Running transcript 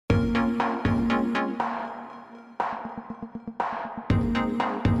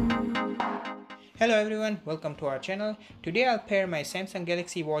Hello everyone, welcome to our channel. Today I'll pair my Samsung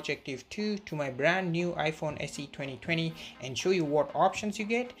Galaxy Watch Active 2 to my brand new iPhone SE 2020 and show you what options you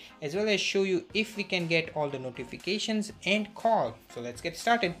get, as well as show you if we can get all the notifications and call. So let's get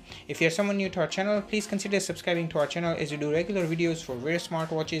started. If you're someone new to our channel, please consider subscribing to our channel as we do regular videos for various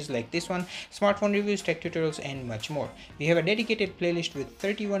smartwatches like this one, smartphone reviews, tech tutorials and much more. We have a dedicated playlist with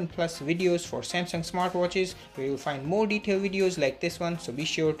 31 plus videos for Samsung smartwatches where you'll find more detailed videos like this one, so be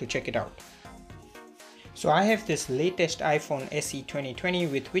sure to check it out. So I have this latest iPhone SE 2020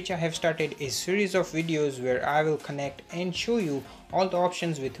 with which I have started a series of videos where I will connect and show you all the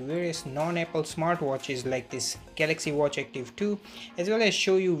options with various non-Apple smartwatches like this Galaxy Watch Active 2, as well as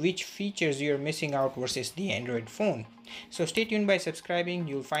show you which features you are missing out versus the Android phone. So stay tuned by subscribing.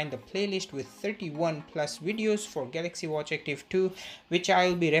 You'll find the playlist with 31 plus videos for Galaxy Watch Active 2, which I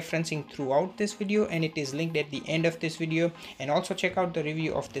will be referencing throughout this video, and it is linked at the end of this video. And also check out the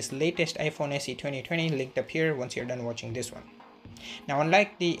review of this latest iPhone SE 2020 linked up here once you're done watching this one. Now,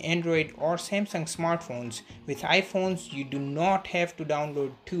 unlike the Android or Samsung smartphones, with iPhones you do not have to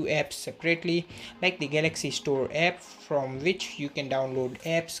download two apps separately like the Galaxy Store app, from which you can download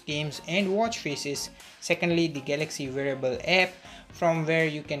apps, games and watch faces. Secondly, the Galaxy Wearable app, from where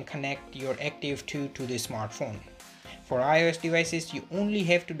you can connect your Active 2 to the smartphone. For iOS devices, you only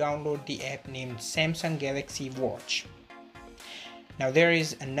have to download the app named Samsung Galaxy Watch. Now, there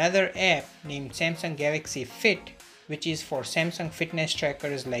is another app named Samsung Galaxy Fit, which is for Samsung fitness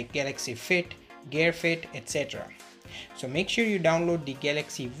trackers like Galaxy Fit, Gear Fit, etc. So make sure you download the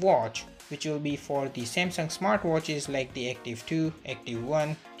Galaxy Watch, which will be for the Samsung smartwatches like the Active 2, Active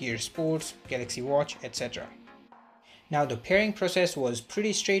 1, Gear Sports, Galaxy Watch, etc. Now, the pairing process was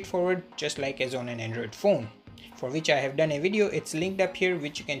pretty straightforward, just like as on an Android phone, for which I have done a video. It's linked up here,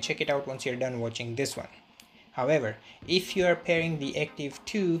 which you can check it out once you're done watching this one. However, if you are pairing the Active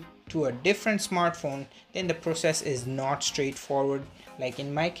 2 to a different smartphone, then the process is not straightforward. Like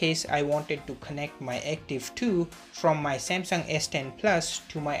in my case, I wanted to connect my Active 2 from my Samsung S10 Plus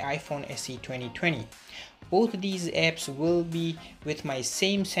to my iPhone SE 2020. Both these apps will be with my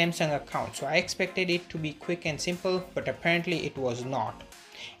same Samsung account, so I expected it to be quick and simple, but apparently it was not.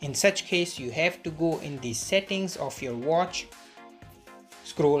 In such case, you have to go in the settings of your watch,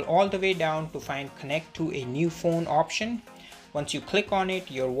 scroll all the way down to find connect to a new phone option. Once you click on it,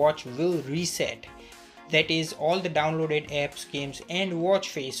 your watch will reset. That is, all the downloaded apps, games and watch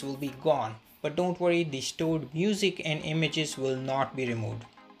face will be gone. But don't worry, the stored music and images will not be removed.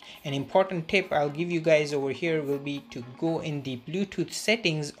 An important tip I'll give you guys over here will be to go in the Bluetooth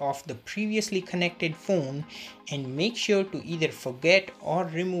settings of the previously connected phone and make sure to either forget or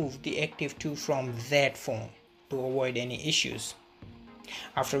remove the Active 2 from that phone to avoid any issues.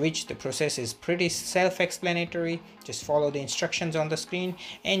 After which, the process is pretty self-explanatory. Just follow the instructions on the screen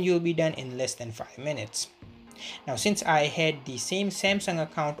and you'll be done in less than 5 minutes. Now, since I had the same Samsung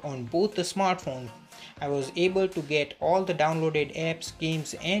account on both the smartphones, I was able to get all the downloaded apps,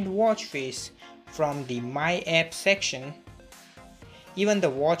 games and watch face from the My App section. Even the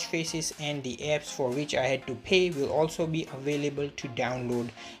watch faces and the apps for which I had to pay will also be available to download,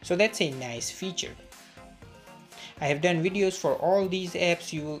 so that's a nice feature. I have done videos for all these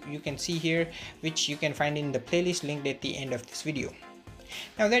apps you can see here, which you can find in the playlist linked at the end of this video.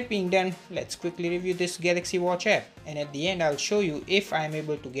 Now, that being done, let's quickly review this Galaxy Watch app, and at the end I'll show you if I am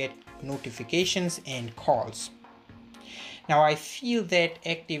able to get notifications and calls. Now, I feel that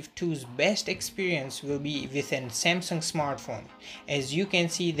Active 2's best experience will be with a Samsung smartphone. As you can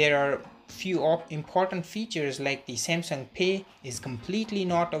see, there are few important features like the Samsung Pay is completely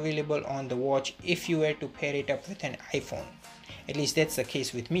not available on the watch if you were to pair it up with an iPhone. At least that's the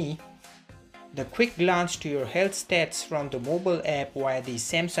case with me. The quick glance to your health stats from the mobile app via the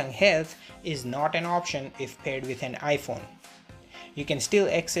Samsung Health is not an option if paired with an iPhone. You can still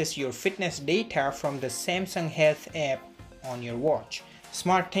access your fitness data from the Samsung Health app on your watch.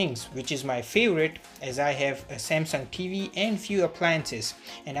 Smart things, which is my favorite, as I have a Samsung TV and few appliances,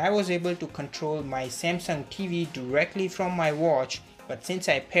 and I was able to control my Samsung TV directly from my watch, but since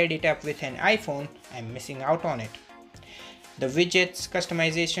I paired it up with an iPhone, I'm missing out on it. The widgets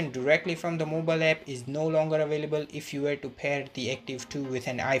customization directly from the mobile app is no longer available if you were to pair the Active 2 with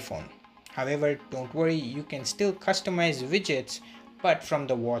an iPhone. However, don't worry, you can still customize widgets, but from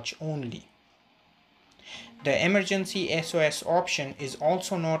the watch only. The emergency SOS option is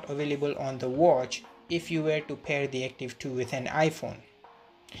also not available on the watch if you were to pair the Active 2 with an iPhone.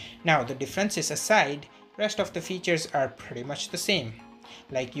 Now, the differences aside, rest of the features are pretty much the same.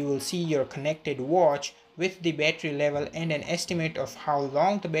 Like, you will see your connected watch with the battery level and an estimate of how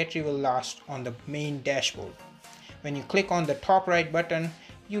long the battery will last on the main dashboard. When you click on the top right button,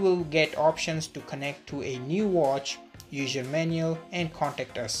 you will get options to connect to a new watch, user manual, and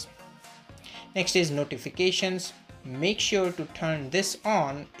contact us. Next is notifications. Make sure to turn this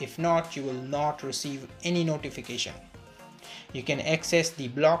on, if not you will not receive any notification. You can access the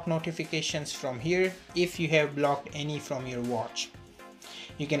block notifications from here if you have blocked any from your watch.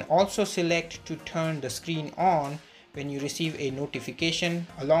 You can also select to turn the screen on when you receive a notification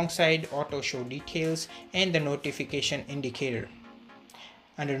alongside auto show details and the notification indicator.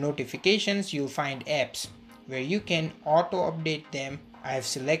 Under notifications, you'll find apps where you can auto update them. I have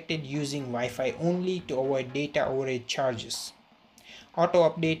selected using Wi-Fi only to avoid data overage charges. Auto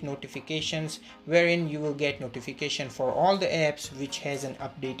update notifications, wherein you will get notification for all the apps which has an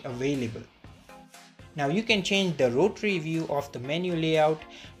update available. Now you can change the rotary view of the menu layout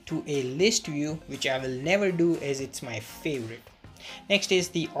to a list view, which I will never do as it's my favorite. Next is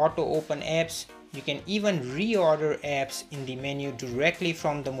the auto open apps. You can even reorder apps in the menu directly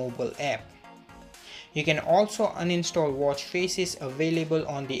from the mobile app. You can also uninstall watch faces available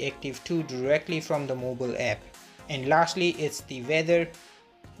on the Active 2 directly from the mobile app. And lastly, it's the weather,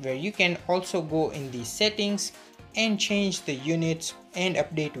 where you can also go in the settings and change the units and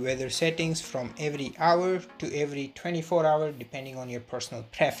update weather settings from every hour to every 24 hours depending on your personal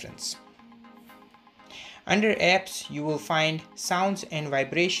preference. Under apps, you will find sounds and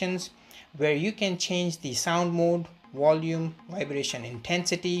vibrations, where you can change the sound mode, volume, vibration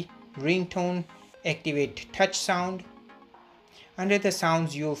intensity, ringtone, activate touch sound. Under the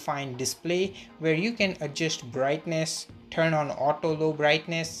sounds, you'll find display, where you can adjust brightness, turn on auto low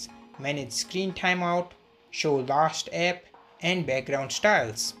brightness, manage screen timeout, show last app, and background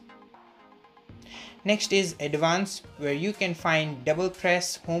styles. Next is advanced, where you can find double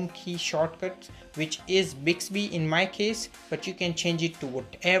press home key shortcut, which is Bixby in my case, but you can change it to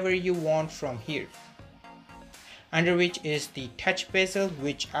whatever you want from here. Under which is the touch bezel,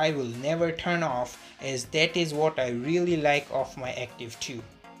 which I will never turn off, as that is what I really like of my Active 2.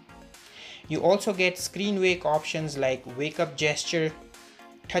 You also get screen wake options like wake up gesture,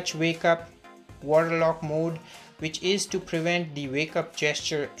 touch wake up, water lock mode, which is to prevent the wake up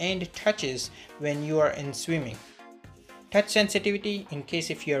gesture and touches when you are in swimming. Touch sensitivity in case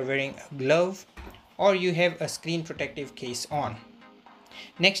if you are wearing a glove or you have a screen protective case on.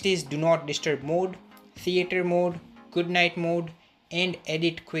 Next is do not disturb mode, theater mode, good night mode, and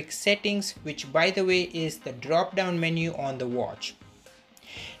edit quick settings, which by the way is the drop down menu on the watch.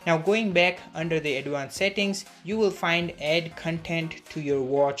 Now going back under the advanced settings, you will find add content to your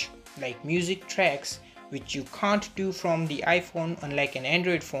watch like music tracks, which you can't do from the iPhone unlike an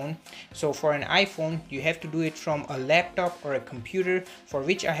Android phone. So for an iPhone, you have to do it from a laptop or a computer, for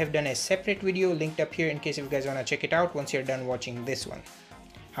which I have done a separate video linked up here in case if you guys want to check it out once you're done watching this one.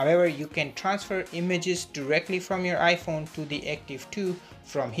 However, you can transfer images directly from your iPhone to the Active 2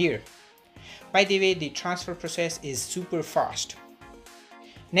 from here. By the way, the transfer process is super fast.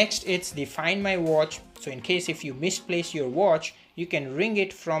 Next, it's the Find My Watch. So in case if you misplace your watch, you can ring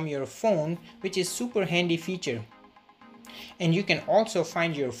it from your phone, which is super handy feature. And you can also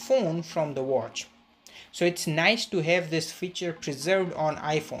find your phone from the watch. So it's nice to have this feature preserved on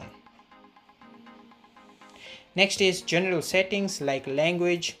iPhone. Next is general settings like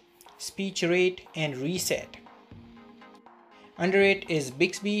language, speech rate, and reset. Under it is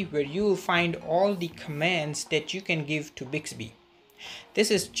Bixby, where you will find all the commands that you can give to Bixby. This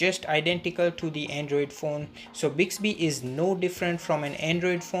is just identical to the Android phone, so Bixby is no different from an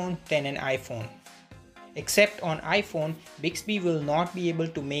Android phone than an iPhone. Except on iPhone, Bixby will not be able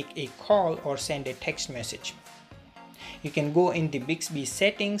to make a call or send a text message. You can go in the Bixby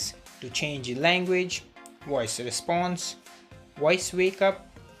settings to change language, voice response, voice wake up,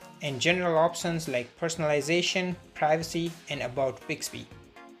 and general options like personalization, privacy, and about Bixby.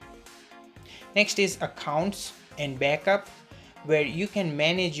 Next is accounts and backup, where you can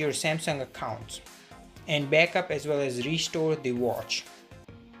manage your Samsung accounts and backup as well as restore the watch.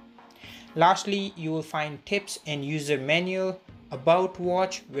 Lastly, you will find tips and user manual, about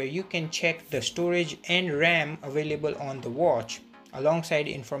watch, where you can check the storage and RAM available on the watch, alongside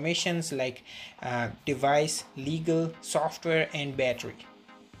informations like device, legal, software, and battery.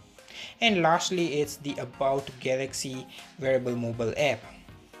 And lastly, it's the About Galaxy wearable mobile app.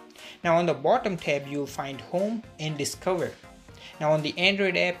 Now on the bottom tab, you'll find Home and Discover. Now on the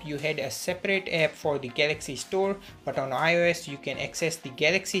Android app, you had a separate app for the Galaxy Store, but on iOS, you can access the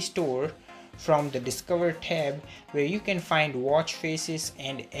Galaxy Store from the Discover tab, where you can find watch faces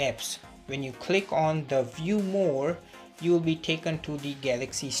and apps. When you click on the View More, you will be taken to the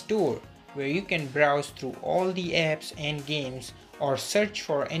Galaxy Store, where you can browse through all the apps and games or search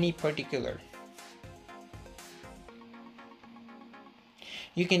for any particular.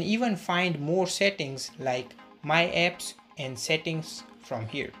 You can even find more settings like My Apps and Settings from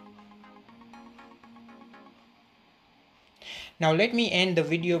here. Now let me end the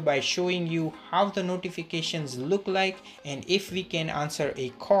video by showing you how the notifications look like and if we can answer a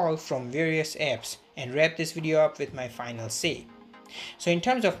call from various apps, and wrap this video up with my final say. So in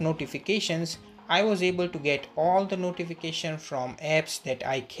terms of notifications, I was able to get all the notifications from apps that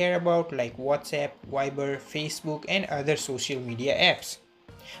I care about like WhatsApp, Viber, Facebook and other social media apps.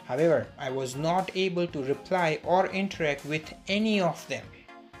 However, I was not able to reply or interact with any of them.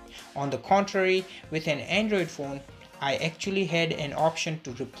 On the contrary, with an Android phone, I actually had an option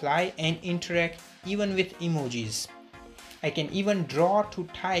to reply and interact even with emojis. I can even draw to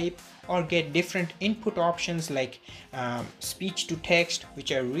type or get different input options like speech to text,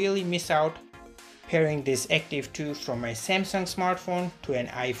 which I really miss out pairing this Active 2 from my Samsung smartphone to an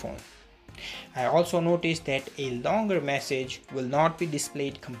iPhone. I also noticed that a longer message will not be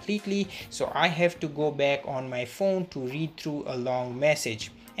displayed completely, so I have to go back on my phone to read through a long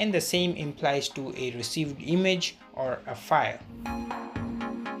message, and the same implies to a received image or a file.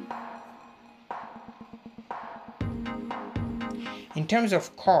 In terms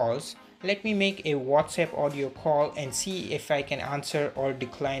of calls, let me make a WhatsApp audio call and see if I can answer or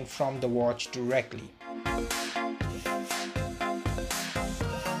decline from the watch directly.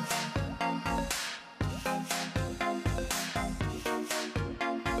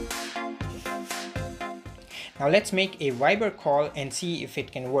 Now let's make a Viber call and see if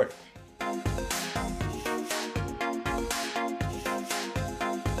it can work.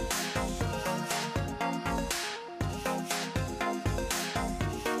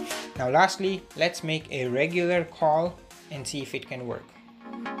 Now lastly, let's make a regular call and see if it can work.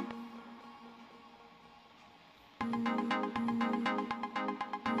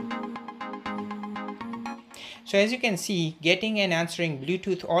 So as you can see, getting and answering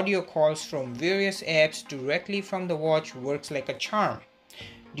Bluetooth audio calls from various apps directly from the watch works like a charm.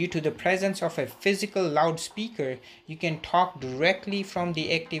 Due to the presence of a physical loudspeaker, you can talk directly from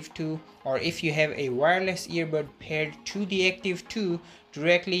the Active 2, or if you have a wireless earbud paired to the Active 2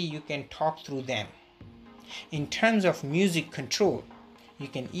 directly, you can talk through them. In terms of music control, you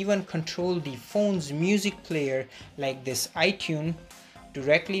can even control the phone's music player like this iTunes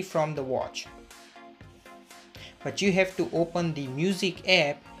directly from the watch. But you have to open the music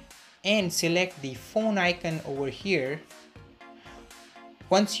app and select the phone icon over here.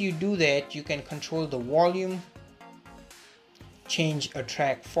 Once you do that, you can control the volume, change a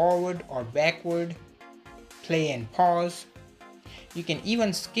track forward or backward, play and pause. You can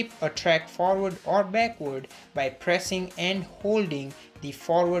even skip a track forward or backward by pressing and holding the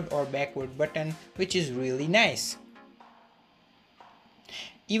forward or backward button, which is really nice.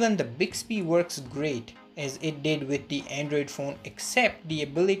 Even the Bixby works great as it did with the Android phone, except the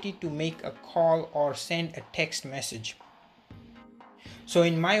ability to make a call or send a text message. So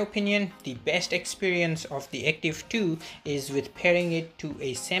in my opinion, the best experience of the Active 2 is with pairing it to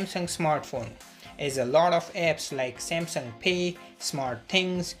a Samsung smartphone, as a lot of apps like Samsung Pay, Smart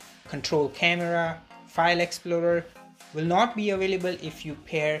Things, Control Camera, File Explorer will not be available if you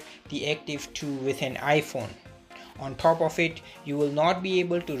pair the Active 2 with an iPhone. On top of it, you will not be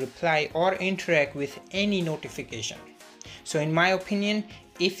able to reply or interact with any notification. So in my opinion,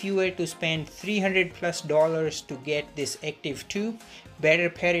 if you were to spend $300+ to get this Active 2, better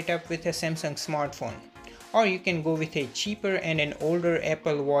pair it up with a Samsung smartphone. Or you can go with a cheaper and an older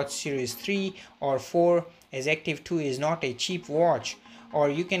Apple Watch Series 3 or 4, as Active 2 is not a cheap watch. Or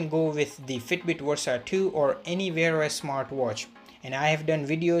you can go with the Fitbit Versa 2 or any Wear OS smartwatch. And I have done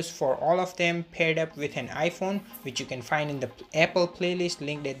videos for all of them paired up with an iPhone, which you can find in the Apple playlist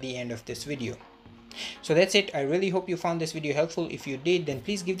linked at the end of this video. So that's it. I really hope you found this video helpful. If you did, then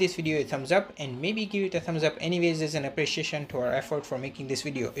please give this video a thumbs up, and maybe give it a thumbs up anyways as an appreciation to our effort for making this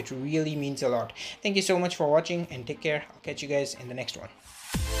video. It really means a lot. Thank you so much for watching and take care. I'll catch you guys in the next one.